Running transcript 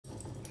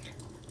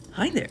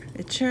Hi there,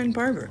 it's Sharon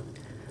Barber.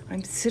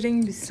 I'm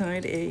sitting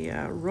beside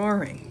a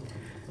roaring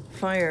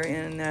fire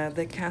in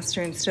the cast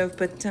iron stove,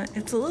 but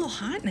it's a little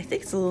hot and I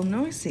think it's a little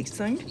noisy,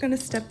 so I'm going to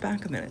step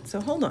back a minute.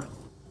 So hold on.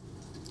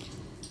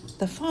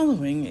 The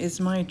following is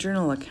my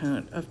journal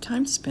account of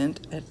time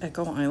spent at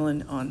Echo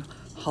Island on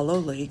Hollow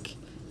Lake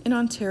in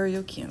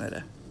Ontario,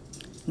 Canada.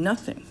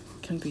 Nothing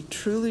can be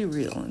truly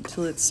real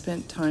until it's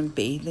spent time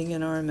bathing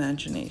in our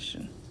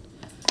imagination.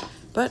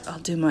 But I'll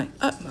do my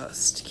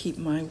utmost to keep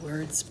my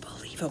words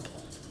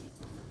believable.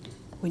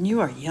 When you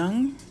are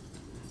young,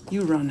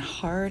 you run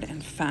hard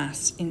and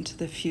fast into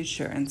the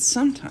future, and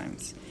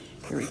sometimes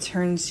it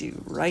returns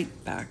you right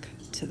back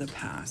to the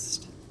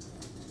past.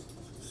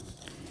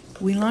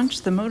 We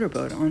launched the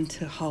motorboat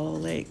onto Hollow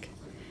Lake.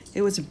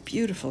 It was a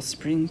beautiful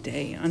spring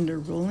day under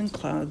rolling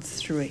clouds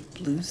through a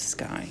blue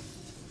sky.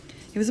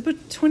 It was about a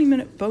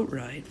 20-minute boat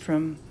ride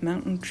from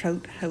Mountain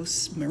Trout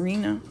House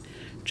Marina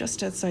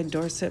just outside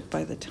Dorset.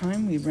 By the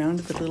time we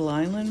rounded the little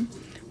island,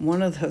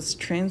 one of those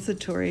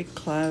transitory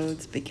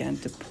clouds began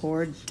to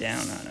pour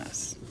down on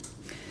us.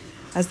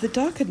 As the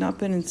dock had not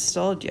been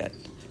installed yet,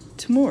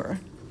 to moor,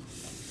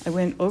 I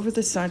went over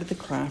the side of the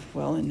craft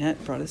while a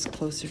net brought us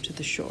closer to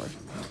the shore.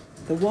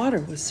 The water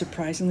was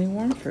surprisingly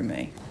warm for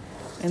May,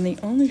 and the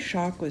only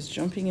shock was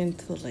jumping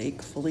into the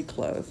lake fully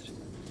clothed.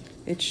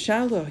 It's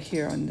shallow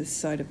here on this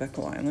side of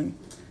Echo Island.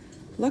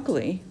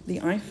 Luckily, the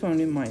iPhone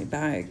in my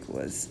bag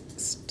was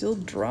still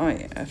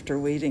dry after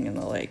wading in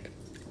the lake.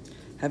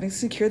 Having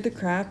secured the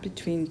craft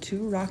between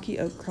two rocky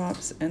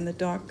outcrops and the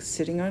dock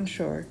sitting on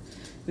shore,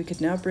 we could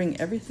now bring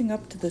everything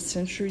up to the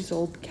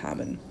centuries-old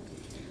cabin.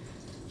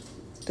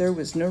 There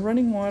was no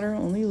running water,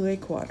 only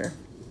lake water,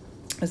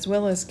 as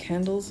well as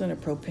candles and a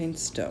propane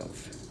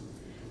stove.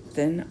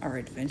 Then our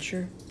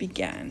adventure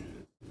began.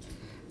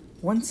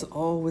 Once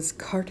all was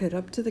carted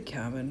up to the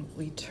cabin,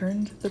 we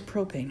turned the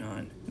propane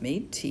on,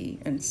 made tea,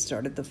 and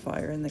started the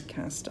fire in the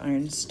cast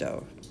iron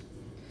stove.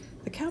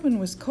 The cabin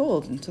was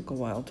cold and took a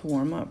while to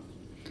warm up.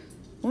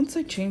 Once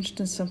I changed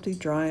into something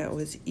dry, I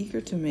was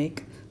eager to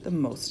make the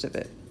most of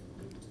it.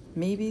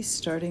 Maybe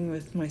starting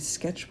with my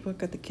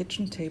sketchbook at the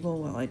kitchen table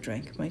while I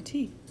drank my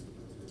tea.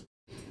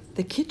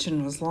 The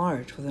kitchen was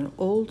large, with an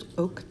old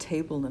oak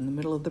table in the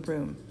middle of the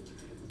room.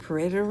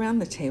 Paraded around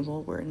the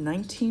table were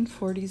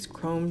 1940s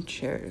chrome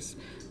chairs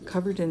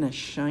covered in a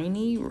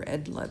shiny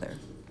red leather.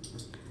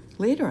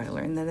 Later I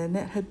learned that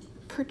Annette had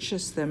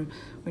purchased them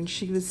when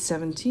she was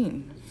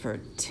 17 for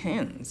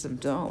tens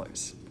of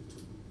dollars.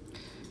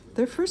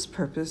 Their first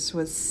purpose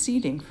was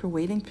seating for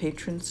waiting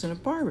patrons in a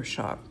barber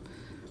shop,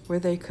 where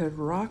they could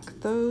rock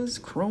those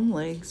chrome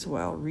legs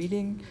while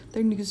reading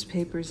their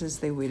newspapers as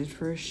they waited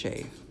for a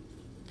shave.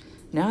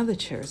 Now the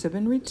chairs have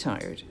been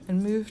retired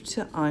and moved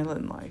to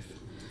island life,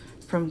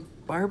 from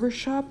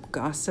barbershop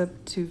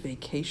gossip to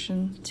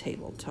vacation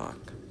table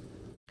talk.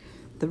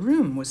 The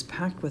room was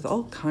packed with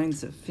all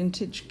kinds of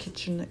vintage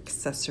kitchen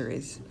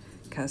accessories,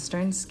 cast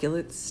iron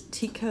skillets,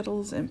 tea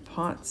kettles, and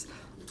pots,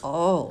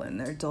 all in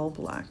their dull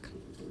black.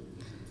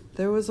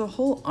 There was a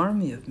whole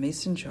army of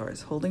mason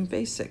jars holding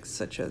basics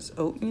such as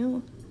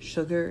oatmeal,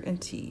 sugar,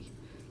 and tea,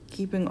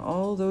 keeping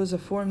all those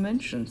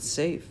aforementioned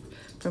safe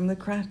from the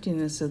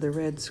craftiness of the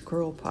red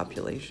squirrel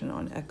population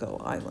on Echo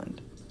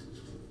Island.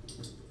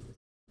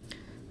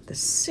 The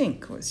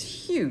sink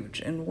was huge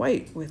and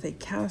white with a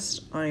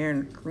cast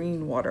iron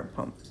green water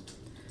pump.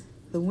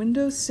 The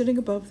window sitting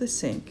above the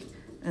sink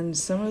and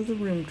some of the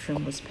room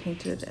trim was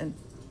painted a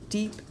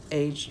deep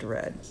aged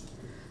red,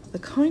 the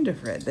kind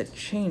of red that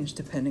changed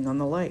depending on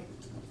the light.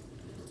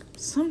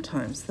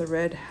 Sometimes the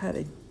red had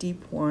a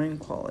deep wine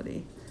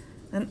quality,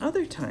 and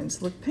other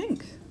times looked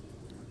pink,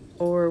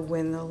 or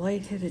when the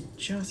light hit it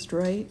just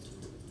right,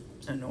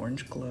 an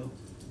orange glow.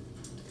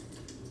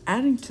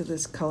 Adding to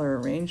this color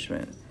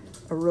arrangement,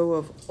 a row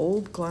of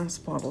old glass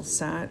bottles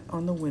sat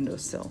on the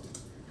windowsill.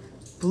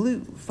 Blue,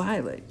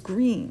 violet,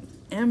 green,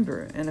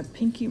 amber, and a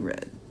pinky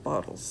red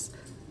bottles,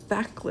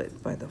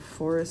 backlit by the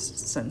forest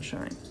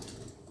sunshine.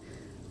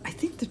 I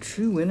think the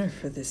true winner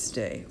for this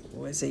day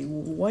was a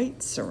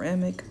white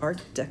ceramic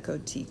Art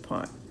Deco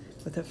teapot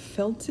with a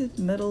felted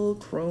metal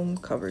chrome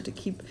cover to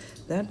keep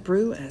that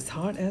brew as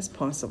hot as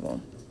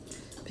possible,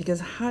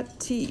 because hot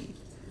tea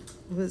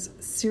was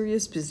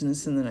serious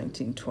business in the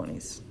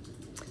 1920s.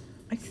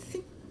 I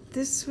think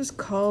this was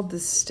called the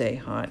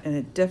Stayhot, and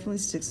it definitely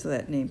sticks to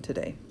that name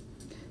today.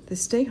 The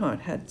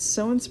Stayhot had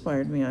so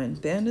inspired me, I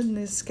abandoned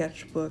this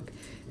sketchbook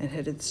and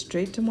headed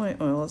straight to my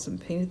oils and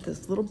painted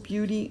this little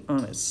beauty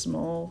on a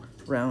small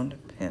round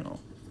panel.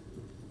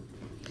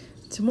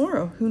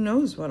 Tomorrow, who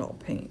knows what I'll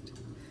paint?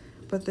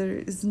 But there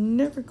is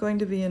never going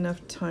to be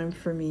enough time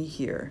for me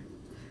here,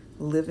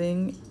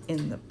 living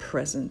in the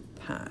present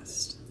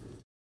past.